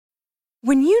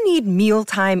When you need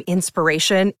mealtime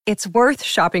inspiration, it's worth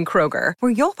shopping Kroger,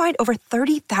 where you'll find over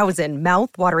 30,000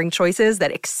 mouth-watering choices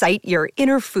that excite your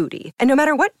inner foodie. And no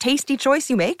matter what tasty choice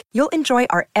you make, you'll enjoy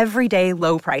our everyday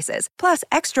low prices, plus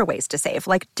extra ways to save,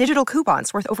 like digital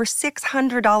coupons worth over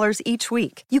 $600 each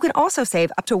week. You can also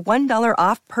save up to $1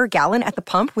 off per gallon at the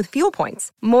pump with fuel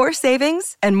points. More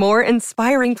savings and more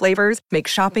inspiring flavors make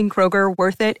shopping Kroger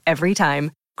worth it every time.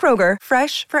 Kroger,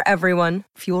 fresh for everyone.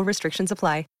 Fuel restrictions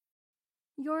apply.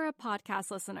 You're a podcast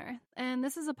listener, and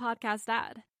this is a podcast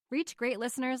ad. Reach great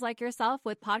listeners like yourself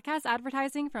with podcast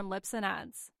advertising from Libsyn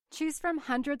Ads. Choose from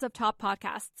hundreds of top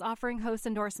podcasts offering host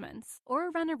endorsements, or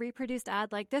run a reproduced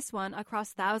ad like this one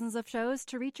across thousands of shows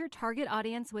to reach your target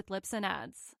audience with Libsyn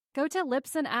Ads. Go to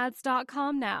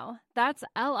libsynads.com now. That's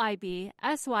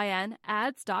LIBSYN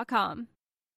ads.com.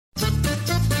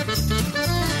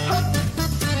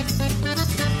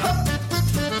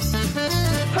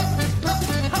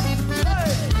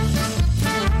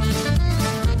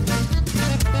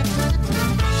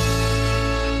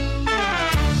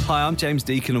 Hi, I'm James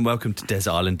Deacon and welcome to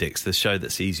Desert Island Dicks, the show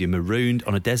that sees you marooned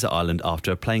on a desert island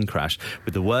after a plane crash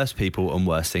with the worst people and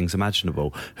worst things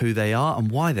imaginable. Who they are and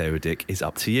why they're a dick is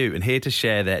up to you. And here to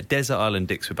share their Desert Island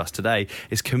Dicks with us today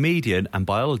is comedian and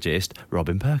biologist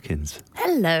Robin Perkins.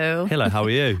 Hello. Hello, how are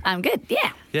you? I'm good,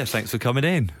 yeah. Yeah, thanks for coming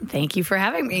in. Thank you for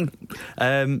having me.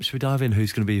 Should we dive in?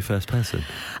 Who's going to be your first person?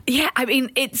 Yeah, I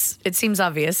mean, it seems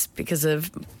obvious because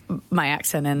of my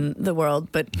accent in the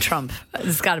world, but Trump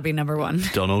has got to be number one.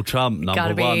 Donald Trump,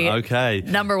 number one. Okay.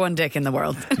 Number one dick in the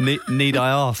world. Need I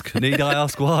ask? Need I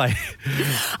ask why?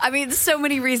 I mean, so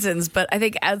many reasons, but I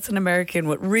think as an American,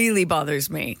 what really bothers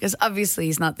me is obviously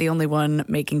he's not the only one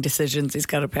making decisions. He's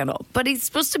got a panel, but he's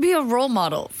supposed to be a role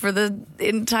model for the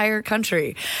entire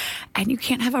country. And you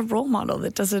can't have a role model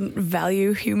that doesn't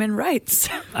value human rights.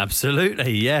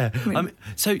 Absolutely, yeah. I mean,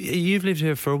 so you've lived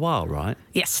here for a while, right?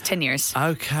 Yes, 10 years.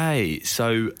 Okay,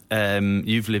 so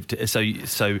you've lived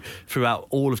so throughout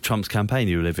all of Trump's campaign,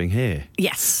 you were living here.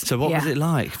 Yes. So what was it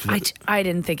like? I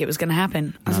didn't think it was going to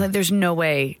happen. I was like, there's no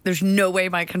way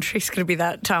my country's going to be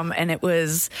that dumb, and it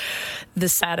was the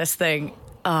saddest thing.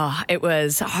 It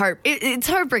was it's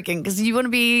heartbreaking because you want to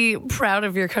be proud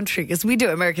of your country, because we do.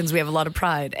 Americans, we have a lot of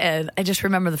pride. And I just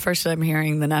remember the first time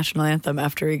hearing the national anthem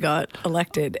after he got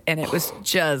elected, and it was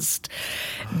just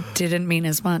didn't mean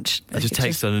as much. It just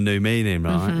takes on a new meaning,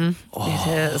 right? Mm-hmm.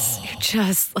 It is. You're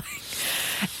just like...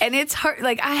 And it's hard.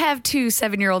 Like, I have two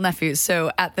 7-year-old nephews,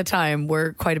 so at the time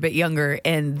we're quite a bit younger,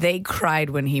 and they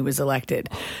cried when he was elected.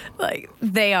 Like,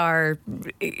 they are,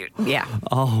 yeah.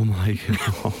 Oh my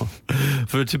God!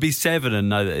 For it to be 7 and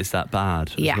know that it's that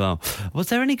bad as well. Was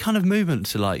there any kind of movement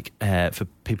to for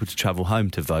people to travel home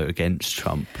to vote against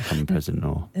Trump becoming president?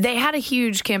 Or they had a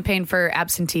huge campaign for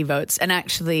absentee votes and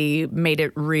actually made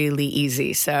it really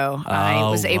easy. So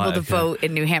I was able to vote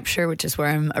in New Hampshire, which is where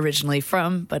I'm originally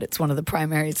from, but it's one of the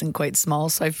primaries and quite small.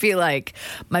 So I feel like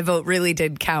my vote really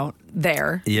did count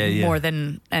there more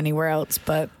than anywhere else.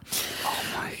 But oh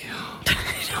my God,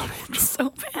 it's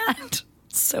so bad.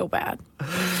 So bad.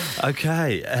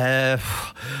 Okay.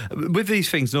 With these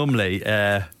things, normally,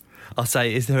 I'll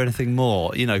say, is there anything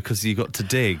more? You know, because you got to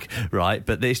dig, right?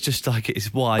 But it's just like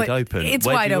it's wide open. It's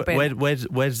wide open. Where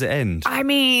does it end? I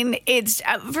mean, it's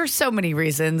for so many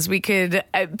reasons. We could.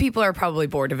 People are probably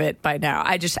bored of it by now.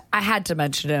 I had to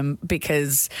mention him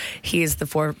because he is the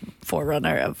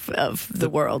forerunner of the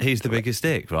world. He's the biggest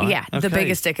dick, right? Yeah, the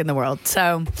biggest dick in the world.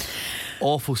 So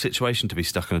awful situation to be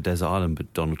stuck on a desert island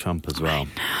with Donald Trump as well. I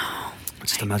know.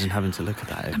 Just imagine having to look at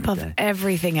that every above day.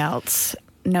 Everything else.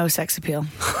 No sex appeal.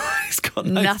 He's got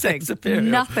no sex appeal.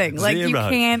 Nothing. Like, you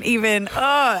can't even,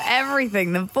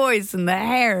 everything. The voice and the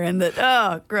hair and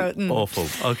gross. Awful.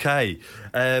 Okay.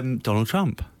 Donald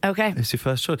Trump. Okay. It's your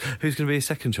first choice. Who's going to be your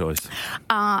second choice?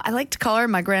 I like to call her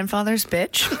my grandfather's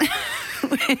bitch.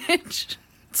 Which...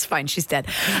 It's fine. She's dead.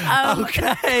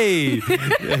 Okay.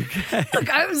 Look,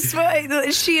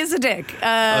 she is a dick.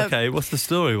 Okay. What's the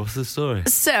story?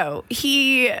 So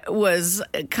he was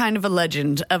kind of a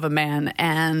legend of a man,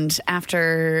 and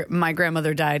after my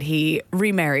grandmother died, he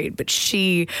remarried. But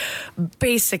she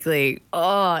basically,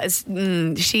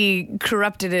 she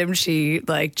corrupted him.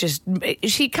 I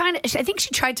think she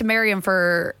tried to marry him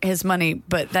for his money,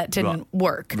 but that didn't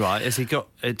work. Right.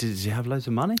 Did he have loads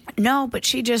of money? No, but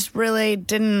she just really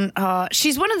didn't been,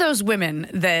 she's one of those women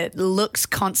that looks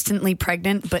constantly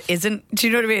pregnant, but isn't. Do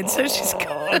you know what I mean? So she's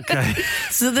Okay.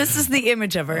 So this is the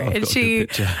image of her. I've And got a good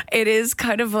picture. it is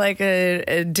kind of like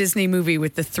a Disney movie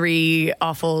with the 3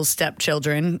 awful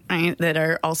stepchildren, right, that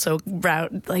are also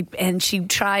and she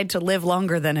tried to live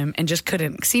longer than him and just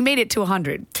couldn't, because he made it to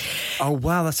 100. Oh,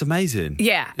 wow, that's amazing.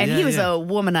 Yeah, and he was a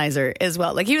womanizer as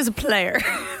well. Like, he was a player.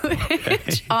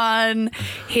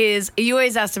 You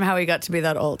always asked him how he got to be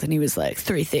that old, and he was like,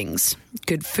 3 things: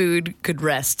 good food, good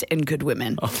rest, and good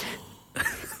women.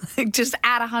 Just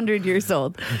at 100 years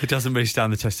old. It doesn't really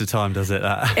stand the test of time, does it?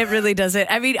 That? It really doesn't.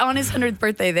 I mean, on his 100th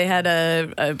birthday, they had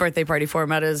a birthday party for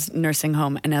him at his nursing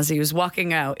home. And as he was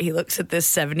walking out, he looks at this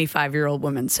 75-year-old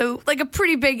woman. So, like, a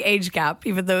pretty big age gap,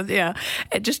 even though,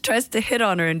 it just tries to hit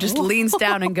on her and just leans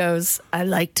down and goes, "I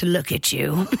like to look at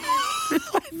you."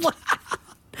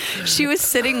 She was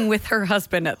sitting with her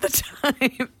husband at the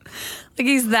time. Like,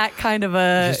 he's that kind of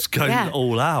a... Just going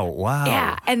all out. Wow.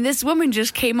 Yeah, and this woman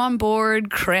just came on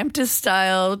board, cramped his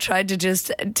style, tried to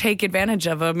just take advantage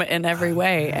of him in every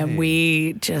way, and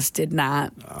we just did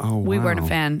not. Oh, wow. We weren't a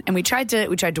fan, and we tried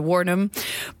to warn him,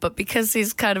 but because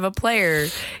he's kind of a player,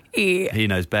 he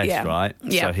knows best, right?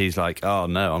 Yeah. So he's like, "Oh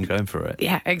no, I'm going for it."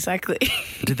 Yeah, exactly.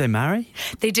 Did they marry?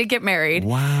 They did get married.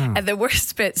 Wow. And the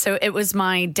worst bit, so it was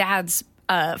my dad's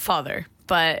father,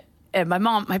 but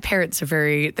my parents are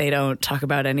they don't talk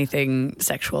about anything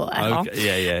sexual at all.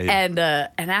 Yeah.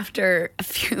 And after a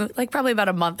few, like probably about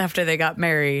a month after they got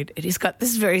married, and he's got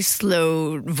this very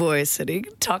slow voice, and he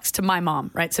talks to my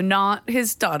mom, right? So not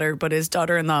his daughter, but his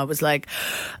daughter-in-law was like,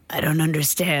 "I don't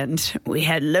understand. We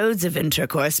had loads of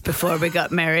intercourse before we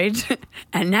got married,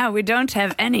 and now we don't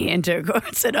have any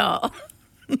intercourse at all."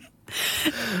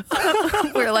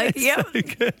 We're like, "Yep, So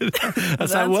good.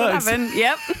 That's how it what works. happened.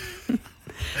 Yep."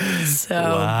 So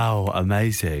Wow,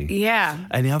 amazing. yeah.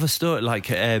 Any other story? Like,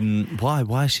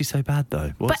 why is she so bad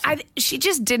though? She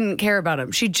just didn't care about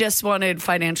him. She just wanted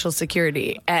financial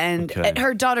security. And Okay.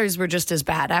 her daughters were just as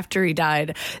bad. After he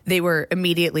died, they were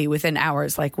immediately within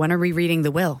hours like, "When are we reading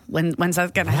the will? When's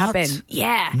that going to happen?"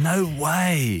 Yeah. No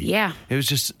way. Yeah. It was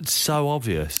just so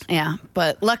obvious. Yeah.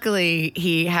 But luckily,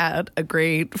 he had a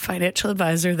great financial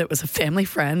advisor that was a family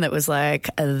friend that was like,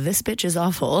 "This bitch is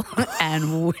awful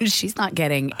and she's not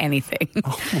getting anything."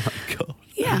 Oh my God.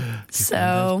 Yeah.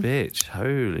 So. Bitch.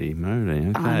 Holy moly.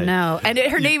 Okay. Oh no! And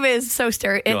her name is so I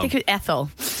Go think on. it's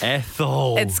Ethel.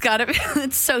 Ethel. It's gotta be.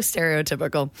 It's so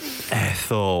stereotypical.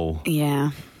 Ethel.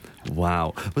 Yeah,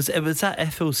 Wow. Was that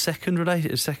Ethel's second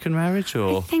marriage, I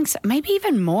or? think so. Maybe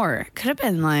even more. Could have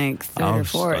been like third or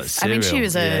fourth. I mean, she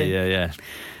was a Yeah.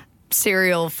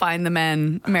 serial find the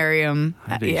men, marry him.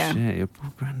 Holy Yeah, shit, your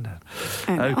poor granddad.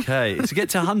 I know. Okay, to get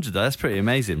to 100 though, that's pretty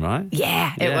amazing, right?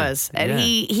 Yeah, it was. And yeah.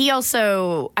 he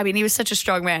also, I mean, he was such a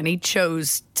strong man. He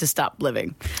chose to stop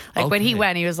living. Like when he Okay.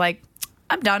 went, he was like,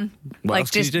 "I'm done." What like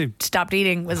else can just you do? stopped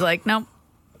eating. Was like, "Nope,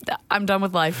 I'm done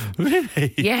with life."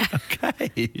 Really? Yeah.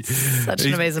 Okay. Such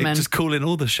an amazing man. Just calling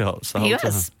all the shots. The He whole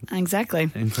was. Exactly.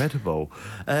 Time. Incredible.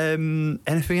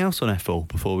 Anything else on Ethel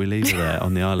before we leave her there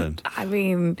on the island? I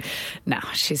mean, no,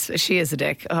 she is a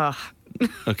dick. Ugh.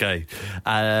 Okay.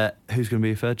 Who's going to be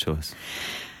your third choice?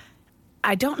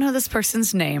 I don't know this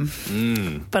person's name,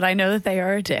 but I know that they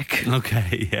are a dick.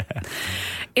 Okay, yeah.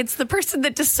 It's the person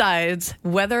that decides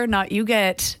whether or not you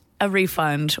get a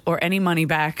refund or any money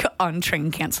back on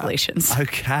train cancellations.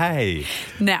 Okay.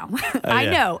 Now, I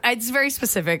yeah. know it's very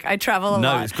specific. I travel a No,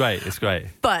 lot. it's great. It's great.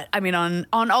 But I mean, on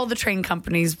all the train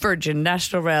companies, Virgin,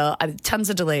 National Rail, tons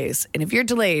of delays. And if you're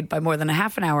delayed by more than a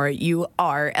half an hour, you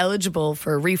are eligible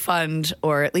for a refund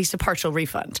or at least a partial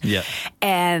refund. Yeah.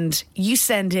 And you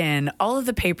send in all of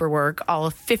the paperwork, all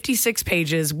of 56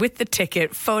 pages with the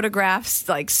ticket, photographs,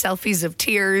 like selfies of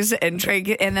tears and train.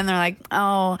 And then they're like,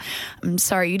 "Oh, I'm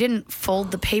sorry, you didn't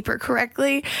fold the paper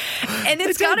correctly." And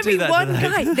it's They don't got to be do that, one do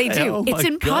they? guy. They do. Oh, It's my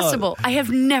impossible. God. I have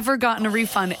never gotten a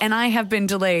refund, and I have been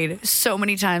delayed so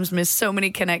many times, missed so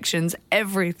many connections,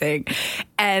 everything.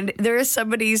 And there is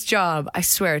somebody's job, I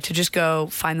swear, to just go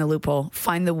find the loophole,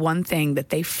 find the one thing that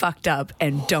they fucked up,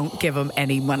 and don't give them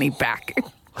any money back.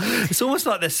 It's almost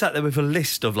like they're sat there with a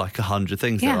list of like 100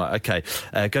 things. Yeah. They're like,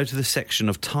 okay, go to the section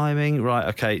of timing. Right,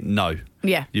 okay, no.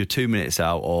 Yeah. You're 2 minutes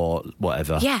out or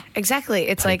whatever. Yeah, exactly.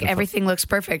 It's like the fu- everything looks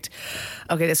perfect.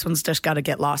 Okay, this one's just got to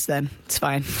get lost then. It's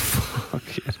fine.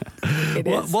 It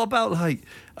is. What about like,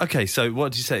 okay, so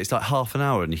what did you say? It's like half an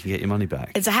hour and you can get your money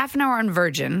back. It's a half an hour on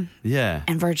Virgin, Yeah.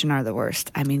 and Virgin are the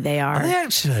worst. I mean, they are. Are they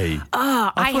actually?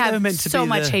 I thought they were have meant to so be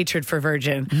much the- hatred for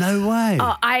Virgin. No way.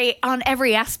 I on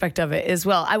every aspect of it as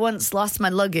well. I once lost my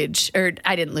luggage, or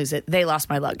I didn't lose it. They lost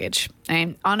my luggage.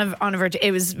 And on a Virgin,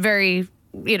 it was very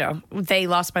they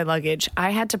lost my luggage. I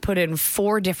had to put in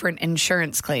 4 different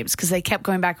insurance claims because they kept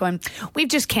going back going, we've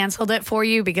just canceled it for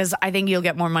you because I think you'll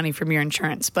get more money from your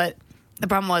insurance. But the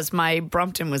problem was my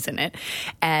Brompton was in it,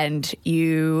 and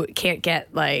you can't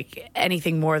get like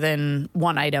anything more than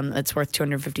one item that's worth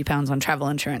 £250 on travel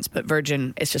insurance. But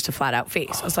Virgin is just a flat out fee.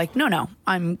 So I was like, no,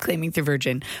 I'm claiming through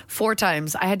Virgin. 4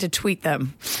 times I had to tweet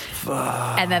them,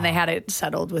 and then they had it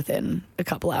settled within a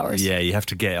couple hours. Yeah, you have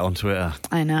to get it on Twitter.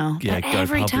 I know. Yeah, but go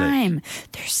every public. time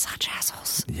they're such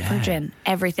assholes. Yeah. Virgin,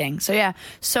 everything. So yeah,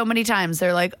 so many times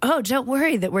they're like, oh, don't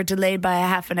worry that we're delayed by a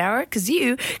half an hour because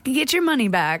you can get your money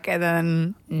back, and then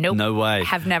nope. No way.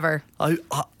 Have never. I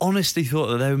honestly thought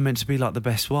that they were meant to be like the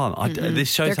best one. This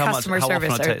shows Their how customer often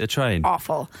service I take the train.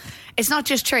 Awful. It's not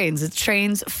just trains. It's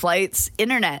trains, flights,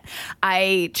 internet.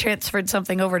 I transferred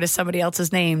something over to somebody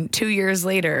else's name 2 years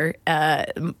later.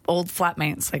 Old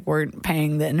flatmates weren't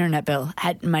paying the internet bill.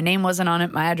 My name wasn't on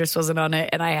it. My address wasn't on it.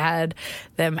 And I had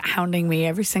them hounding me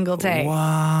every single day.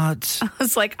 What? I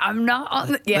was like, I'm not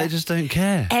on the... Yeah. They just don't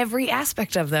care. Every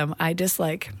aspect of them I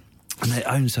dislike. And they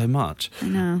own so much. I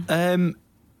know.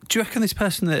 Do you reckon this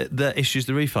person that issues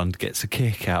the refund gets a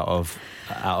kick out of?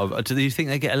 Do you think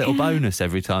they get a little bonus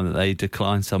every time that they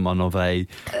decline someone of a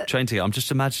train ticket? I'm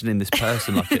just imagining this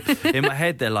person in my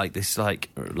head. They're like this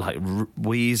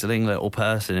weaseling little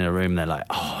person in a room. They're like,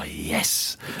 oh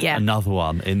yes, yeah, another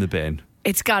one in the bin.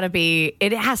 It's got to be,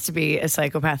 it has to be a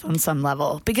psychopath on some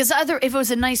level. Because if it was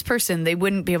a nice person, they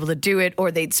wouldn't be able to do it, or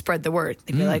they'd spread the word.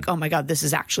 They'd be like, oh my God, this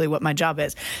is actually what my job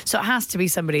is. So it has to be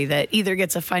somebody that either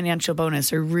gets a financial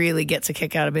bonus or really gets a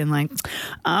kick out of being like,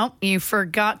 oh, you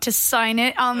forgot to sign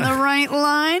it on the right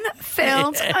line.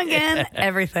 Failed again.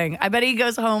 Everything. I bet he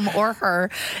goes home, or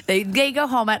her. They go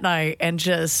home at night and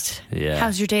just,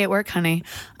 how's your day at work, honey?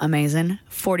 Amazing.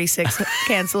 46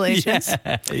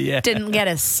 cancellations. Yeah. Didn't get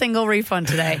a single refund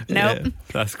today. Nope. Yeah,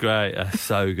 that's great. That's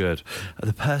so good.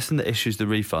 The person that issues the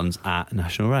refunds at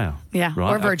National Rail. Yeah,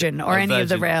 right? or Virgin, or any of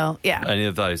the rail. Yeah. Any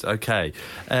of those. Okay.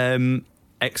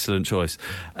 Excellent choice.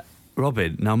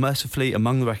 Robin, now mercifully,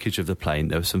 among the wreckage of the plane,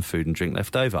 there was some food and drink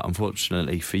left over.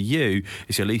 Unfortunately for you,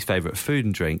 it's your least favourite food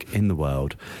and drink in the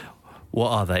world.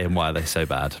 What are they and why are they so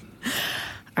bad?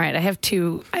 All right, I have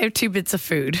two bits of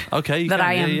food. Okay, that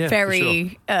I am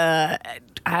very sure.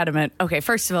 Adamant. Okay,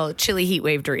 first of all, chili heat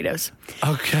wave Doritos.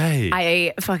 Okay,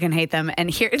 I fucking hate them, and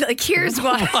here's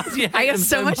why. I have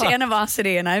so much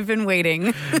animosity, and I've been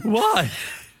waiting. Why?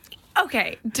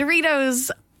 Okay,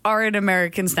 Doritos are an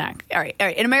American snack. All right.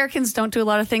 And Americans don't do a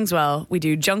lot of things well. We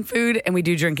do junk food and we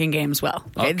do drinking games well.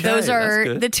 Okay, those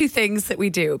are the two things that we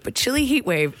do. But chili heat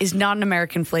wave is not an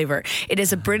American flavor. It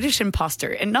is a British imposter.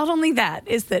 And not only that,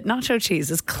 is that nacho cheese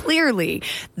is clearly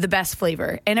the best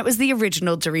flavor. And it was the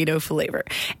original Dorito flavor.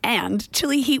 And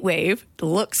chili heat wave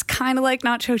looks kind of like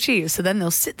nacho cheese. So then they'll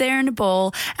sit there in a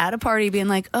bowl at a party being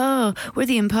like, oh, we're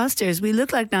the imposters. We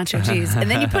look like nacho cheese.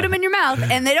 And then you put them in your mouth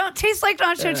and they don't taste like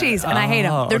nacho cheese. And I hate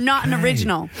them. They're not an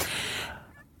original.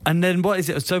 And then what is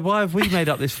it? So why have we made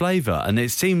up this flavour? And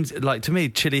it seems like, to me,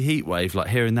 chili heat wave, like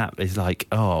hearing that is like,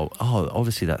 oh,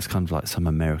 obviously that's kind of like some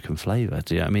American flavour.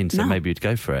 Do you know what I mean? So maybe you'd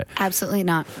go for it. Absolutely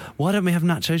not. Why don't we have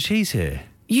nacho cheese here?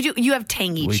 You do. You have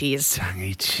tangy cheese.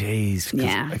 Tangy cheese.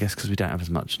 Yeah. I guess because we don't have as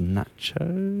much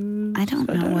nacho. I don't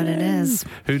know what it is.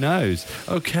 Who knows?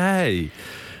 Okay.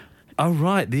 Oh,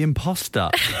 right, the imposter.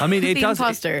 I mean, it does.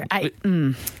 Imposter.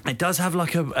 It does have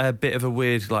like a bit of a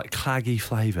weird, like claggy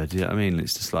flavour. Do you know what I mean?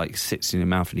 It's just like sits in your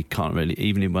mouth and you can't really,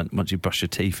 even once you brush your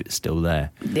teeth, it's still there.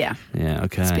 Yeah. Yeah.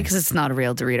 Okay. It's because it's not a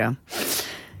real Dorito.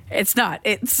 It's not.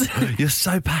 It's. You're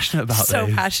so passionate about so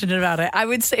passionate about it. I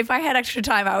would say if I had extra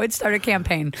time, I would start a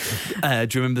campaign. Do you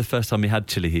remember the first time you had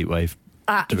chili heat wave?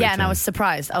 Yeah, and I was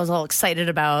surprised. I was all excited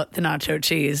about the nacho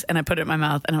cheese, and I put it in my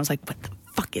mouth, and I was like, "What the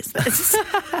fuck is this?"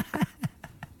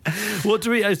 What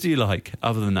Doritos do you like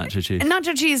other than nacho cheese?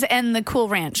 Nacho cheese and the Cool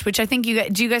Ranch, which I think do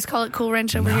you guys call it Cool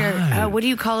Ranch over here? What do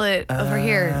you call it over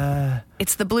here?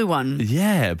 It's the blue one.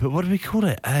 Yeah, but what do we call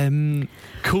it?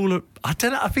 Cool. I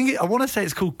don't know. I want to say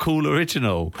it's called Cool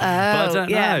Original, but I don't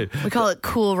know. We call it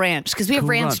Cool Ranch because we have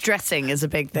ranch dressing is a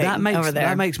big thing over there.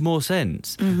 That makes more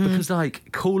sense because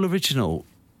like Cool Original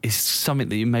is something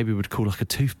that you maybe would call like a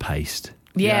toothpaste.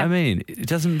 Yeah. You know what I mean? It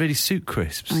doesn't really suit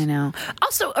crisps. I know.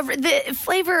 Also, the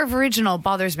flavor of original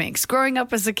bothers me. Because growing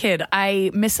up as a kid,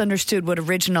 I misunderstood what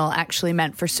original actually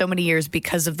meant for so many years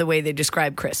because of the way they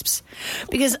describe crisps.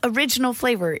 Because original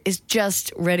flavor is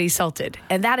just ready salted.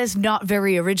 And that is not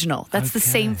very original. That's the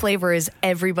same flavor as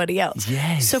everybody else.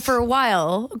 Yes. So for a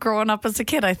while, growing up as a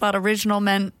kid, I thought original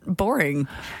meant boring.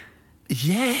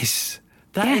 Yes.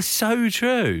 That is so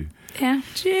true. Yeah.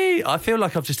 Gee, I feel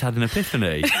like I've just had an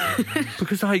epiphany.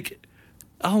 Because, like,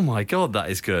 Oh my God, that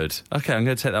is good. Okay, I'm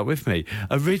going to take that with me.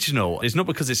 Original. It's not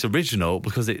because it's original,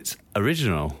 because it's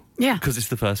original. Yeah. Because it's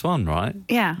the first one, right?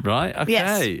 Yeah. Right? Okay.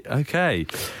 Yes. Okay.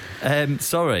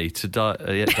 Sorry to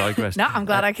digress. No, I'm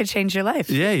glad I could change your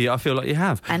life. Yeah, I feel like you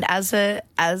have. And as a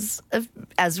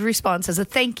response, as a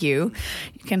thank you,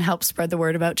 you can help spread the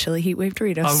word about chili heatwave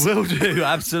Doritos. I will do,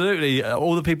 absolutely.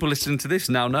 All the people listening to this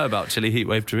now know about chili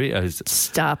heatwave Doritos.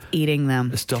 Stop eating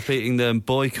them. Stop eating them.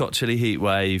 Boycott chili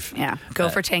heatwave. Yeah, go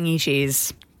for tangy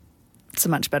cheese. It's a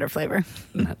much better flavour.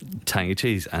 Tangy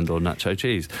cheese and or nacho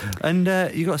cheese. And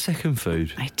you got a second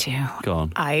food. I do. Go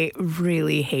on. I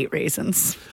really hate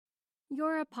raisins.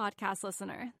 You're a podcast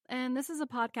listener, and this is a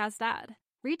podcast ad.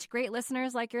 Reach great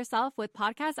listeners like yourself with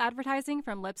podcast advertising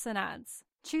from Libsyn Ads.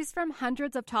 Choose from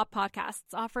hundreds of top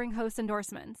podcasts offering host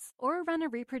endorsements, or run a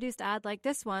reproduced ad like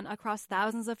this one across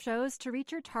thousands of shows to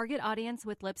reach your target audience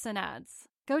with Libsyn Ads.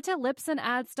 Go to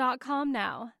libsynads.com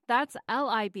now. That's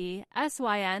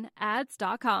LIBSYN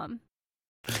ads.com.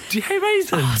 Do you hate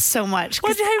raisins? Oh, so much.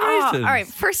 Why do you hate raisins? All right,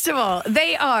 first of all,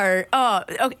 they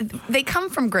they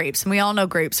come from grapes, and we all know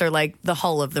grapes are like the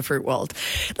hull of the fruit world.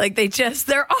 Like they're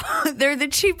the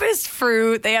cheapest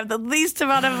fruit. They have the least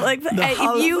amount of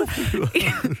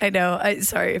I know.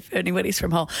 Sorry if anybody's from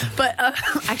Hull, but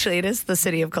actually, it is the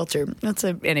city of culture.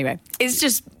 Anyway. It's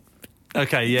just.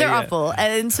 Okay, yeah, they're awful,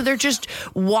 and so they're just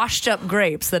washed up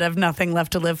grapes that have nothing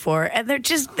left to live for, and they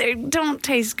don't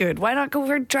taste good. Why not go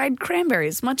for dried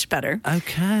cranberries? Much better.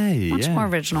 Okay, much more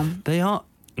original. They are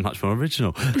much more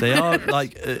original. They are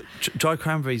like dried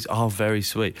cranberries are very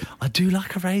sweet. I do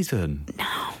like a raisin.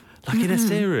 No. Like in a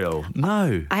cereal?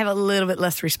 No. I have a little bit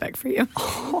less respect for you.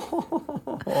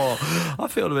 I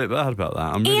feel a bit bad about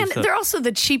that. They're also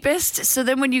the cheapest. So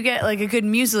then when you get like a good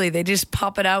muesli, they just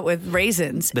pop it out with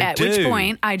raisins. Which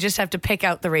point I just have to pick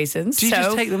out the raisins. Do you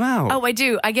just take them out? Oh, I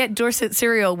do. I get Dorset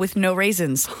cereal with no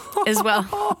raisins as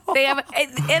well. They have,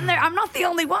 and I'm not the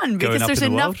only one because there's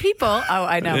enough people. Oh,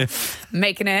 I know.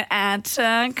 Making it at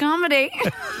comedy.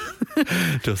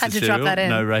 Had to cereal, drop that in.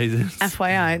 No raisins.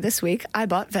 FYI, this week I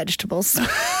bought vegetables.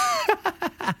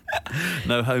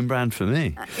 No home brand for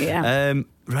me. Yeah.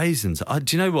 Raisins.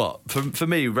 Do you know what? For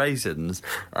me, raisins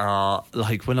are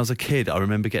like when I was a kid. I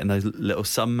remember getting those little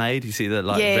Sun-Maid. You see the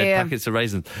red packets of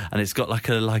raisins, and it's got like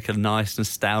a nice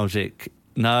nostalgic.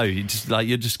 No, you're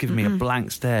just giving me a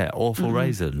blank stare. Awful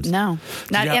raisins. No,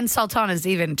 and sultanas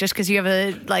even. Just because you have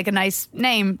a nice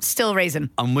name, still raisin.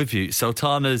 I'm with you.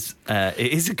 Sultanas.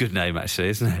 It is a good name, actually,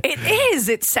 isn't it? It is.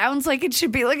 It sounds like it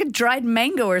should be like a dried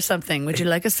mango or something. Would you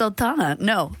like a sultana?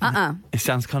 No. It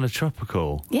sounds kind of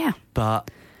tropical. Yeah. But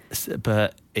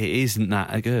it isn't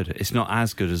that good. It's not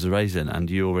as good as a raisin, and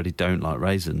you already don't like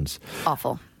raisins.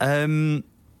 Awful.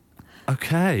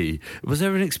 Okay. Was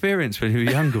there an experience when you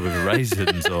were younger with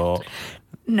raisins, or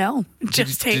no?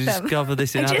 Just hate them. Did you discover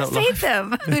this in adult life?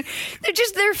 I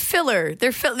just hate them. They're filler.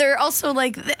 They're also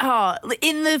like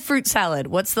in the fruit salad.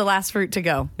 What's the last fruit to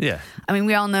go? Yeah. I mean,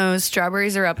 we all know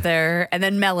strawberries are up there, and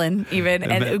then melon even,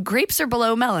 and grapes are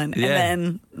below melon, and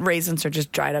then raisins are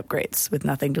just dried up grapes with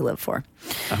nothing to live for.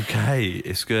 Okay,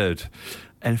 it's good.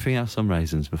 Anything else on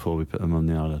raisins before we put them on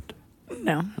the island?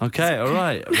 No. Okay, all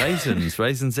right.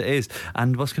 Raisins it is.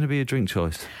 And what's going to be your drink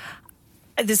choice?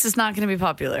 This is not going to be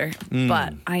popular,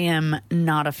 but I am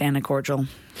not a fan of cordial.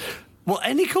 Well,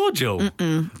 any cordial?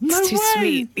 It's too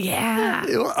sweet. Yeah.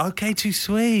 Okay, too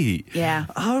sweet. Yeah.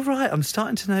 All right, I'm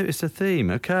starting to notice a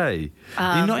theme. Okay.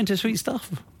 You're not into sweet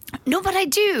stuff? No, but I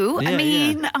do. Yeah, I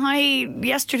mean, I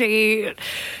yesterday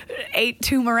ate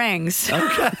 2 meringues.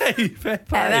 Okay, fair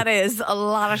play. That is a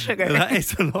lot of sugar. That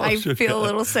is a lot of sugar. I feel a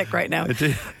little sick right now. I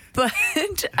do. But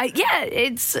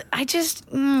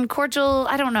cordial,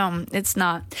 I don't know. It's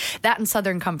not. That and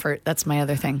Southern Comfort, that's my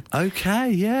other thing. Okay,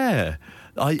 yeah.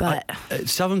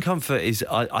 Southern Comfort is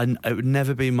it would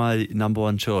never be my number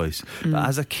one choice. But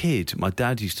as a kid, my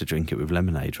dad used to drink it with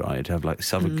lemonade, right? He'd have like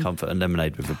Southern Comfort and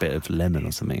lemonade with a bit of lemon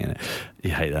or something in it.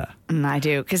 You hate that? I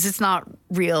do, because it's not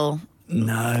real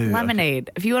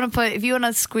lemonade. If you want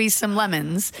to squeeze some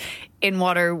lemons in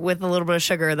water with a little bit of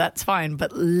sugar, that's fine.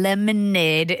 But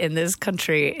lemonade in this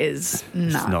country is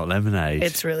not. It's not lemonade.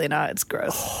 It's really not. It's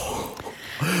gross.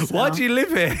 So. Why do you live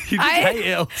here? You just hate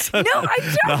it also. No,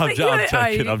 I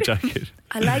don't. I'm joking.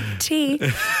 I like tea.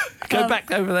 Go back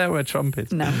over there where Trump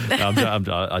is. No.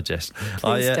 I just.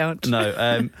 Please don't.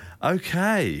 No.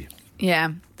 Okay.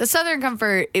 Yeah. The Southern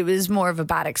Comfort, it was more of a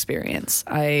bad experience.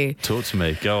 Talk to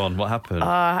me. Go on. What happened?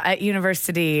 At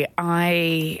university,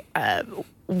 I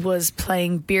was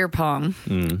playing beer pong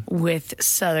with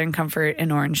Southern Comfort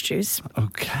and orange juice.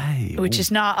 Okay. Which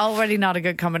is already not a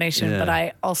good combination, but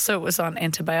I also was on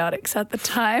antibiotics at the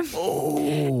time.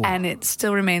 Oh. And it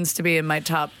still remains to be in my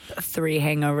top 3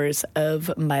 hangovers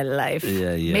of my life.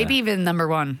 Yeah. Maybe even number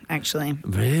 1, actually.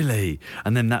 Really?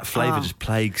 And then that flavour just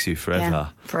plagues you forever. Yeah,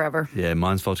 forever. Yeah,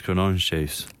 mine's vodka and orange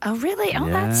juice. Oh, really? Oh,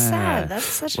 that's sad. That's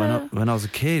such When I was a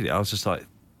kid, I was just like,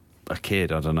 I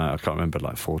don't know, I can't remember,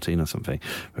 like 14 or something.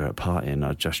 We were at a party and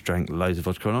I just drank loads of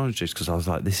vodka and orange juice because I was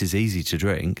like, this is easy to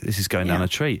drink. This is going down a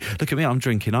treat. Look at me, I'm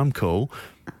drinking, I'm cool.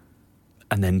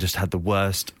 And then just had the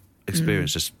worst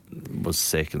experience, just was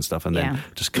sick and stuff, and then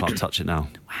just can't touch it now.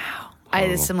 Wow. I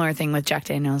had a similar thing with Jack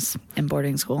Daniels in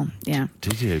boarding school. Yeah.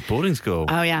 Did you? Boarding school?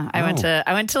 Oh yeah. I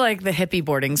went to like the hippie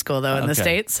boarding school though in the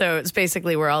States. So it's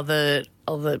basically where all the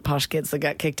posh kids that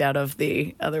got kicked out of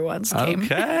the other ones came.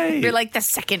 Okay. You're like the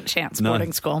second chance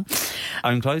boarding school.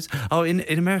 Own clothes? Oh, in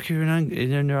America you're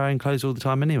in your own clothes all the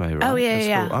time anyway, right? Oh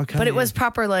yeah. Okay. But it was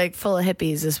proper like full of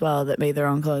hippies as well that made their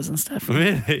own clothes and stuff.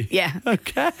 Really? Yeah.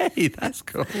 Okay, that's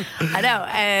cool. I know.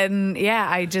 And yeah,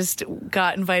 I just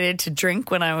got invited to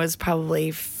drink when I was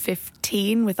probably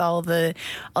 15 with all the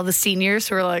seniors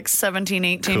who were like 17,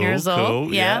 18 years old.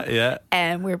 Cool. Yeah.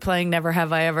 And we were playing Never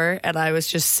Have I Ever, and I was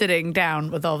just sitting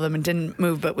down with all of them and didn't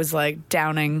move, but was like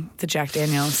downing the Jack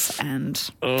Daniels. And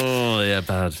oh yeah,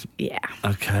 bad. Yeah.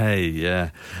 Okay,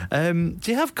 yeah. Do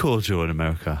you have cordial in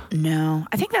America? No,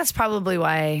 I think that's probably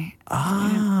why.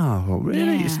 Well,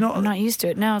 really? Yeah, It's not. I'm not used to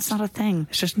it. No, it's not a thing.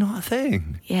 It's just not a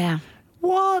thing. Yeah.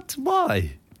 What?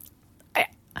 Why?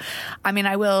 I mean,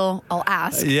 I'll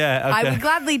ask. Yeah, okay. I would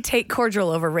gladly take cordial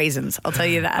over raisins. I'll tell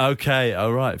you that. Okay,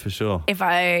 all right, for sure.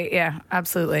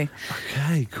 Absolutely.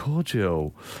 Okay,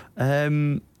 cordial.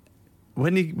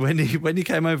 When you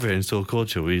came over here and saw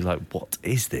cordial, were you like, what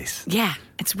is this? Yeah,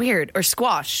 it's weird. Or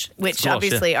squash, which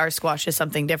obviously our squash is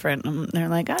something different. And they're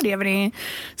like, oh, do you have any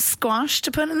squash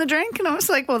to put in the drink? And I was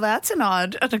like, well, that's an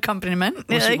accompaniment.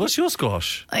 What's your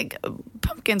squash? Like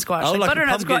pumpkin squash, like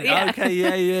butternut squash. Yeah.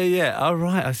 Okay, yeah. All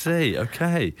right, I see.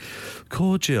 Okay.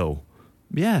 Cordial.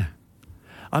 Yeah.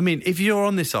 I mean, if you're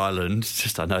on this island,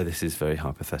 I know this is very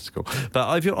hypothetical,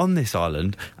 but if you're on this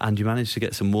island and you manage to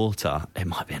get some water, it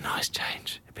might be a nice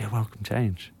change. It'd be a welcome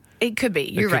change. It could be.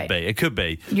 You're right. It could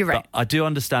be. You're right. But I do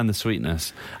understand the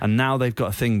sweetness. And now they've got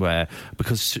a thing where,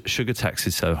 because sugar tax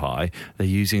is so high, they're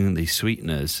using these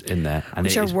sweeteners in there. And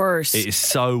which are worse. It is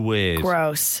so weird.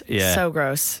 Gross. Yeah. So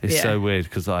gross. It's so weird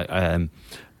because I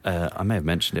may have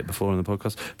mentioned it before on the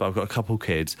podcast, but I've got a couple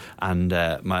kids, and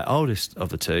my oldest of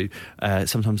the two,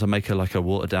 sometimes I make her like a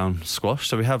watered down squash.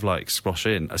 So we have like squash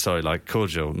like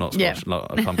cordial, not squash,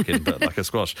 not a pumpkin, but like a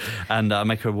squash. And I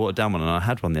make her a watered down one, and I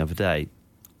had one the other day.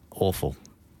 Awful.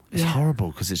 It's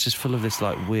horrible because it's just full of this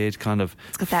like weird kind of.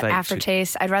 It's got that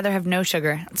aftertaste. I'd rather have no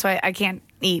sugar. That's why I can't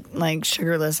eat like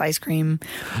sugarless ice cream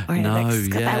or anything. It's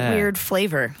got that weird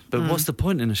flavor. But what's the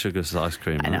point in a sugarless ice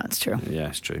cream? I know, it's true. Yeah,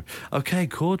 it's true. Okay,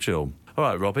 cordial. All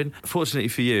right, Robin. Fortunately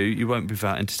for you, you won't be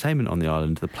without entertainment on the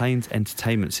island. The plane's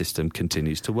entertainment system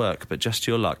continues to work, but just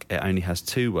your luck, it only has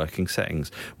 2 working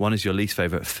settings. One is your least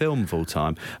favourite film of all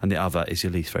time, and the other is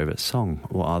your least favourite song.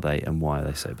 What are they, and why are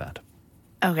they so bad?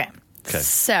 Okay.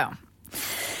 So,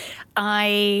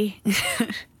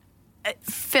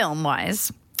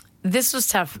 film-wise, this was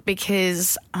tough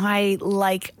because I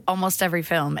like almost every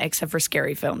film except for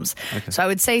scary films. Okay. So I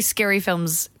would say scary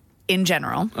films in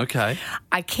general. Okay.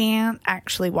 I can't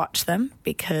actually watch them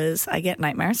because I get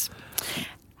nightmares.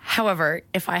 However,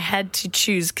 if I had to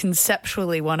choose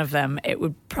conceptually one of them, it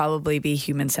would probably be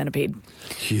Human Centipede.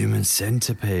 Human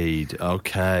Centipede.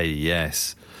 Okay,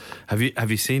 yes.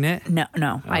 Have you seen it? No.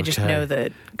 Okay. I just know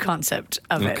the concept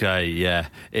of it. Okay, yeah.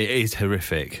 It is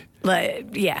horrific.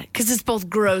 Yeah, because it's both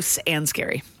gross and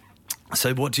scary.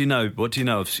 So what do you know? What do you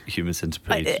know of Human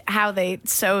Centipede? How they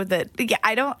sew the... Yeah,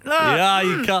 I don't... Yeah,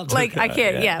 you can't... I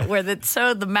can't, where they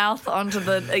sew the mouth onto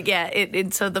the...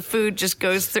 so the food just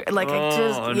goes through...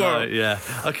 Yeah.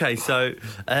 Okay, so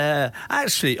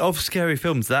actually, of scary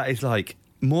films, that is like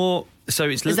more... So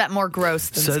it's is that more gross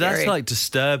than scary? So that's like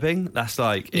disturbing. That's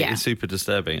like it is super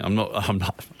disturbing.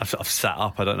 I've sat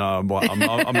up. I don't know. I'm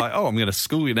like, I'm going to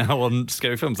school you now on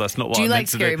scary films. That's not what. Do you like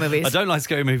scary movies? I don't like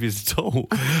scary movies at all.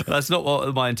 That's not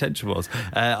what my intention was.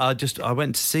 I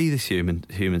went to see this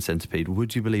Human Centipede.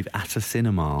 Would you believe, at a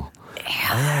cinema?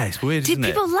 Yeah, it's weird. Did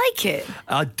people like it?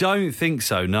 I don't think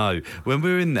so. No, when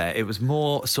we were in there, it was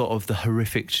more sort of the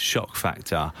horrific shock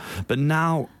factor. But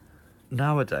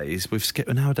Nowadays with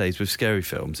scary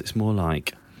films, it's more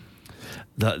like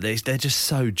that they're just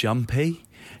so jumpy.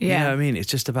 You Yeah. know what I mean? It's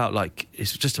just about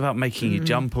making you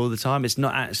jump all the time. It's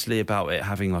not actually about it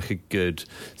having like a good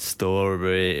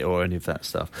story or any of that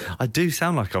stuff. I do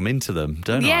sound like I'm into them,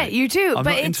 don't I? Yeah, you do, I'm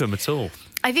but not it's- into them at all.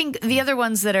 I think the other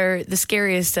ones that are the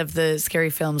scariest of the scary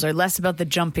films are less about the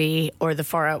jumpy or the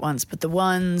far out ones, but the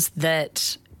ones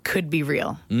that could be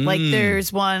real. Like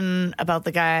there's one about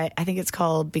the guy, I think it's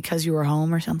called Because You Were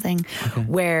Home or something,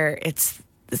 where it's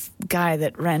this guy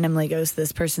that randomly goes to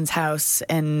this person's house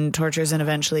and tortures and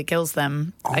eventually kills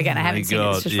them. Again, I haven't seen it.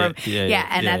 It's just God. from, Yeah,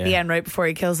 and at the end, right before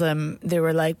he kills them, they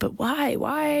were like, but why?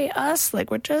 Why us? Like,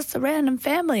 we're just a random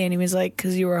family. And he was like,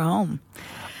 because you were home.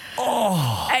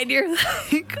 Oh, and you're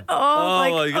like,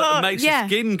 It makes your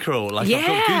skin crawl. Like I've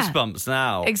got goosebumps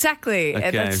now. Exactly. And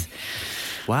Okay. that's,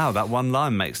 Wow, that one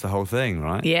line makes the whole thing,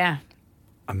 right? yeah.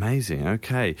 Amazing.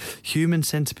 Okay. Human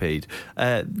Centipede.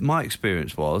 My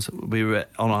experience was we were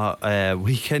on our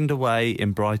weekend away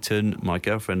in Brighton, my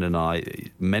girlfriend and I,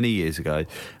 many years ago,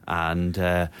 and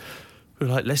we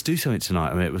were like, let's do something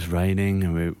tonight. I mean, it was raining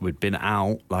and we'd been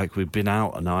out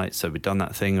a night, so we'd done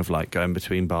that thing of like going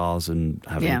between bars and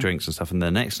having drinks and stuff, and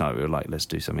the next night we were like, let's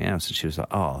do something else, and she was like,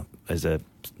 oh, there's a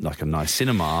nice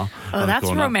cinema. Oh,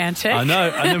 that's romantic. I know.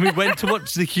 And then we went to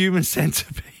watch The Human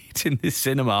Centipede in this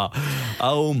cinema.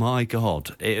 Oh my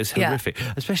God, it was horrific.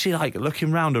 Especially like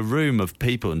looking around a room of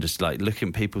people and just like looking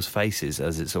at people's faces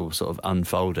as it's all sort of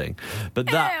unfolding. But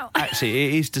that actually,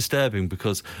 it is disturbing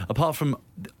because apart from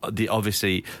the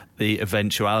obviously the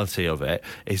eventuality of it,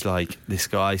 is like this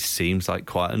guy seems like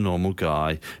quite a normal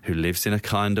guy who lives in a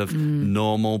kind of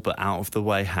normal but out of the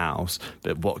way house.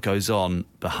 But what goes on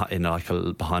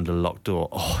behind a locked door?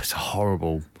 Oh, it's a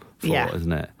horrible thought,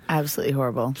 isn't it? Absolutely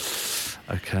horrible.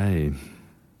 Okay.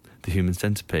 The Human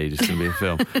Centipede is going to be a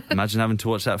film. Imagine having to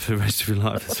watch that for the rest of your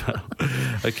life as well.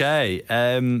 Okay.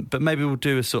 But maybe we'll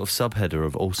do a sort of subheader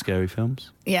of all scary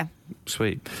films. Yeah.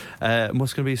 Sweet. And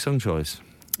what's going to be your song choice?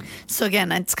 So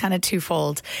again, it's kind of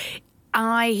twofold.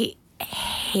 I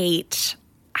hate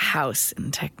house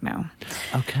and techno.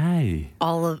 Okay.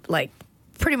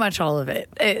 Pretty much all of it.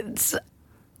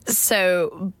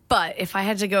 But if I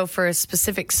had to go for a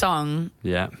specific song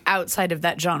outside of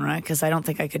that genre, because I don't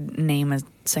think I could name a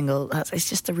single, it's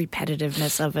just the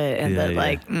repetitiveness of it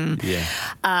and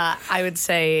I would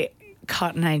say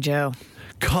Cotton Eye Joe.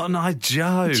 Cotton Eye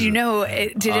Joe. Do you know?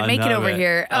 Did it make it over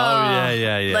here? Oh,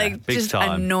 yeah. Like, big just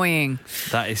time. Annoying.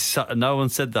 That is no one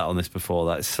said that on this before.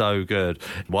 That's so good.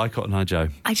 Why Cotton Eye Joe?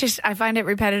 I find it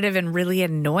repetitive and really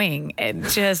annoying and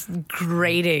just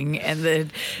grating, and the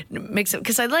mix up,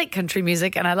 because I like country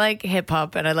music and I like hip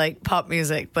hop and I like pop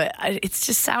music, but it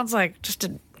just sounds like just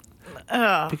a.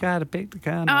 Stop!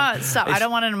 I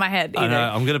don't want it in my head either. I know.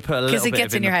 I'm going to put a little it bit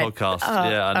gets of in in your the head. podcast. Oh,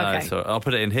 yeah, I know. okay. So I'll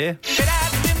put it in here.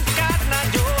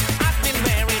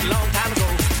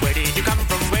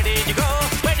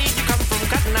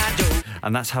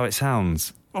 And that's how it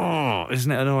sounds. Oh,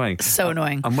 isn't it annoying? So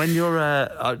annoying. And when you're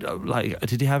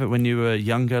did you have it when you were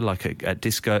younger, like at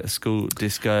school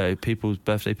disco, people's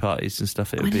birthday parties and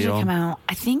stuff? It would When be did it on. come out?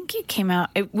 I think it came out.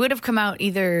 It would have come out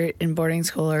either in boarding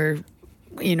school or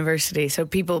university, so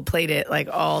people played it like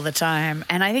all the time,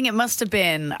 and I think it must have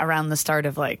been around the start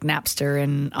of like Napster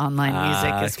and online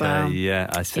music as well. Yeah,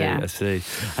 I see.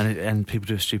 And people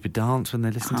do a stupid dance when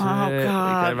they listen to it. God,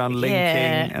 They go around linking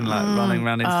and like running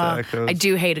around in circles. I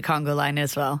do hate a Congo line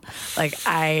as well. Like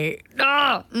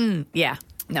no.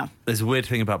 There's a weird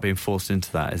thing about being forced into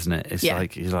that, isn't it? It's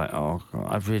like you're like, oh God,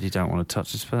 I really don't want to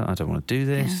touch this person. I don't want to do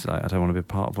this. Like, I don't want to be a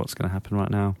part of what's going to happen right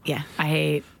now. Yeah, I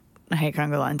hate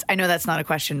Congo lines. I know that's not a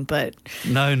question, but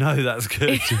No, that's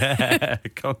good. Yeah,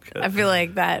 Conga. I feel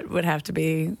like that would have to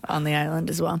be on the island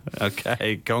as well.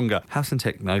 Okay, Conga. House and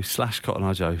Techno / Cotton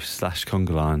Eye Joe /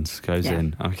 Conga Lines goes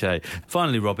in. Okay.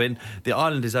 Finally, Robin, the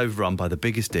island is overrun by the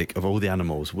biggest dick of all the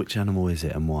animals. Which animal is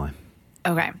it and why?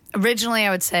 Okay. Originally, I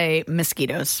would say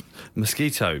mosquitoes.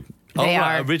 Mosquito. They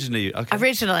are. Originally. Okay.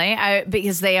 Originally,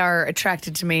 because they are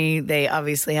attracted to me, they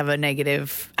obviously have a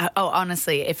negative.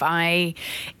 Honestly,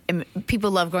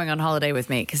 people love going on holiday with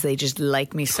me because they just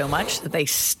like me so much that they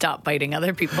stop biting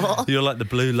other people. You're like the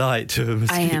blue light to a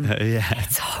mosquito. I am. Yeah.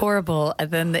 It's horrible.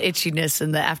 And then the itchiness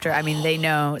and the after. I mean, they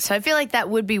know. So I feel like that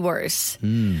would be worse.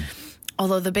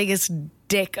 Although the biggest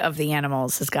dick of the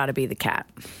animals has got to be the cat.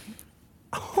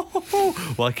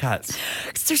 Why cats?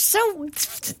 'Cause they're so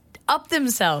up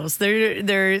themselves.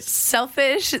 They're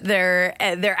selfish. They're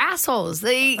assholes.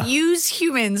 They use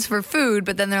humans for food,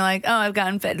 but then they're like, oh, I've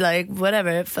gotten fed. Like,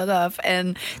 whatever, fuck off.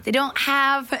 And they don't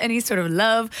have any sort of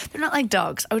love. They're not like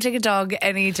dogs. I would take a dog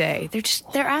any day.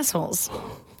 They're assholes.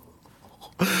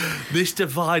 This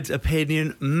divides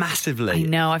opinion massively. I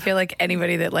know. I feel like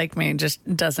anybody that liked me just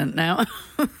doesn't now.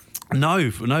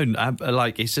 No,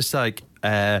 like it's just like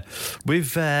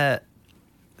with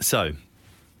so.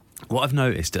 What I've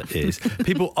noticed is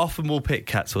people often will pick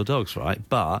cats or dogs, right?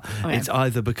 But it's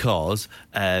either because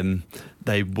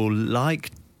they will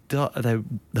like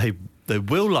they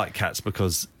will like cats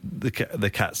because the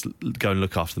cats go and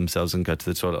look after themselves and go to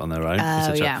the toilet on their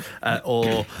own,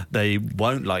 or they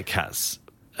won't like cats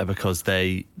because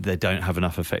they don't have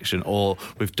enough affection. Or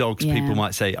with dogs, people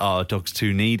might say, "Oh, a dog's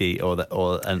too needy,"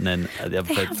 and then the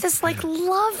other they have this like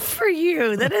love for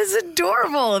you that is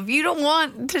adorable. If you don't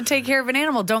want to take care of an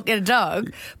animal, don't get a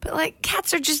dog. But like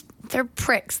cats are just, they're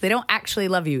pricks. They don't actually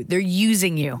love you. They're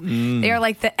using you. They are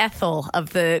like the Ethel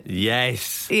of the...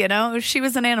 Yes. You know, if she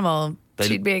was an animal,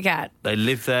 she'd be a cat. They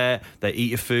live there. They eat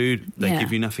your food. They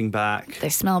give you nothing back. They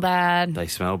smell bad. They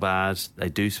smell bad. They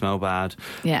do smell bad.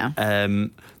 Yeah.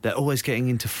 They're always getting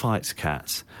into fights,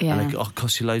 cats. Yeah. And they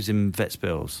cost you loads in vet's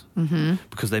bills. Mm-hmm.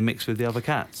 Because they mix with the other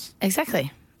cats.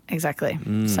 Exactly.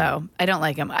 So I don't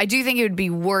like them. I do think it would be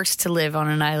worse to live on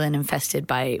an island infested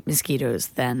by mosquitoes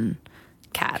than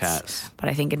cats. But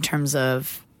I think in terms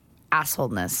of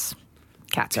assholeness,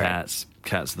 cats are right.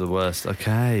 Cats are the worst.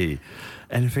 Okay.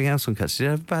 Anything else on cats? Did you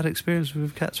have a bad experience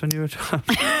with cats when you were a child?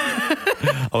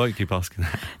 I won't keep asking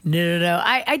that. No.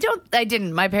 I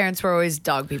didn't. My parents were always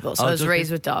dog people, so I was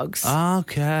raised with dogs.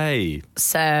 Okay.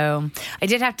 So I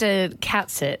did have to cat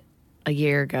sit a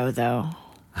year ago, though.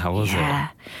 How was it?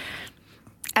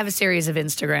 I have a series of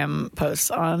Instagram posts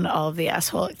on all of the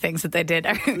asshole things that they did,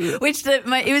 which it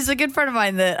was a good friend of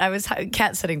mine that I was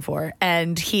cat sitting for,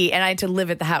 and I had to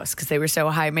live at the house because they were so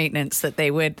high maintenance that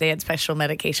they had special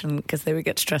medication because they would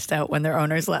get stressed out when their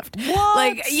owners left. What?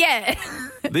 Like, yeah.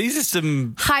 These are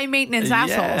some high maintenance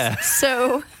assholes.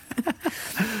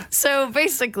 So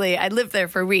basically, I lived there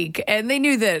for a week, and they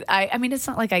knew that I mean, it's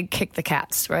not like I kicked the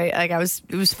cats, right? Like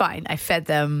it was fine. I fed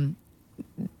them.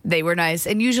 They were nice.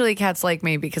 And usually cats like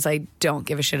me because I don't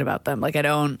give a shit about them. Like, I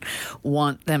don't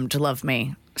want them to love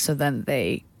me. So then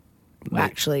they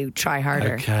actually try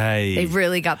harder. Okay. They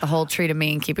really got the whole treat of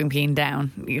me and keeping peeing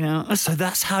down, you know? So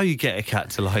that's how you get a cat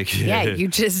to like you. Yeah, you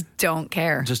just don't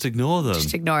care. Just ignore them.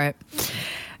 Just ignore it.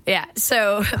 Yeah.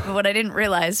 So what I didn't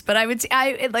realize, but I would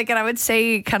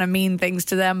say kind of mean things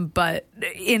to them, but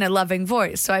in a loving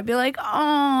voice. So I'd be like,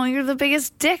 "Oh, you're the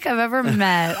biggest dick I've ever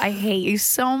met. I hate you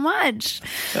so much."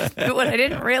 But what I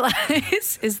didn't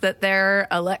realize is that their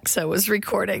Alexa was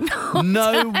recording.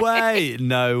 No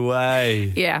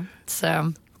way. Yeah.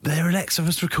 So their Alexa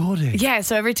was recording. Yeah,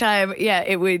 so every time,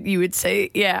 you would say,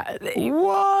 yeah.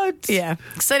 What? Yeah,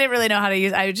 because I didn't really know how to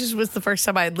use. I just was the first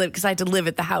time I'd lived because I had to live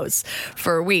at the house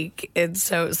for a week, and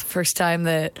so it was the first time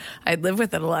that I'd lived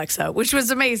with an Alexa, which was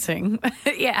amazing.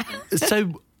 Yeah. So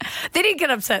they didn't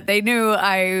get upset. They knew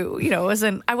I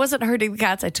wasn't hurting the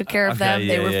cats. I took care of them.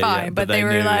 They were fine, but they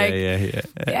were knew, like,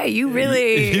 yeah, you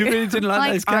really didn't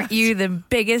like those cats. Aren't you the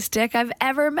biggest dick I've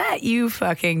ever met? You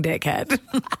fucking dickhead.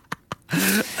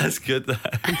 That's good though,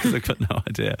 because I've got no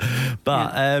idea.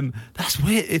 But that's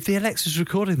weird. If the Alexa's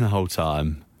recording the whole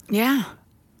time, yeah.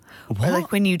 What? Or like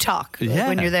when you talk, like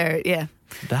when you're there, yeah.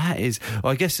 That is.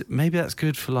 Well, I guess maybe that's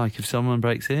good for like if someone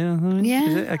breaks in. Or something,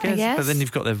 yeah, I guess. But then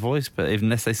you've got their voice. But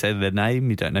unless they say their name,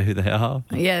 you don't know who they are.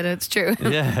 Yeah, that's true.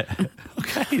 Yeah.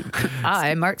 Okay.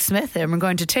 I'm Mark Smith, and we're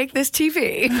going to take this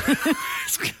TV.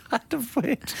 It's kind of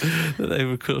weird that they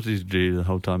recorded you the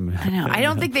whole time. I know. I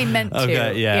don't think they meant to.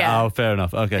 Okay. Yeah. Oh, fair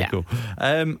enough. Okay. Yeah. Cool.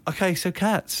 Okay. So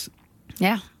cats.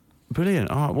 Yeah.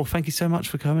 Brilliant. All right. Well, thank you so much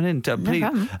for coming in. Please,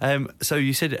 no problem. So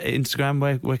you said Instagram.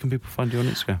 Where can people find you on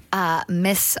Instagram?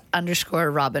 Miss_Robin_,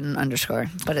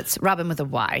 but it's Robin with a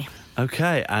Y.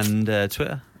 Okay. And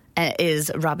Twitter?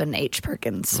 Is Robin H.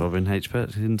 Perkins. Robin H.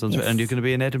 Perkins on Twitter. Yes. And you're going to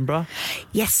be in Edinburgh?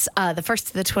 Yes. The 1st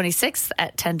to the 26th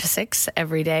at 10 to 6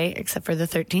 every day, except for the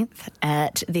 13th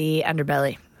at the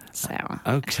Underbelly. So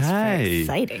okay,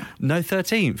 exciting. No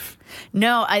 13th.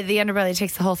 No, the Underbelly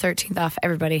takes the whole 13th off.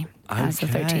 Everybody has the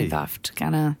 13th off to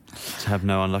kind of have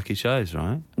no unlucky shows,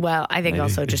 right? Well, I think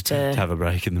also just to have a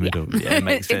break in the middle. Yeah, it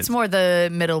makes sense. It's more the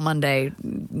middle Monday.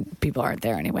 People aren't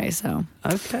there anyway, so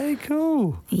okay,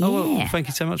 cool. Yeah. Oh, well, thank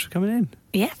you so much for coming in.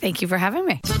 Yeah, thank you for having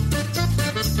me.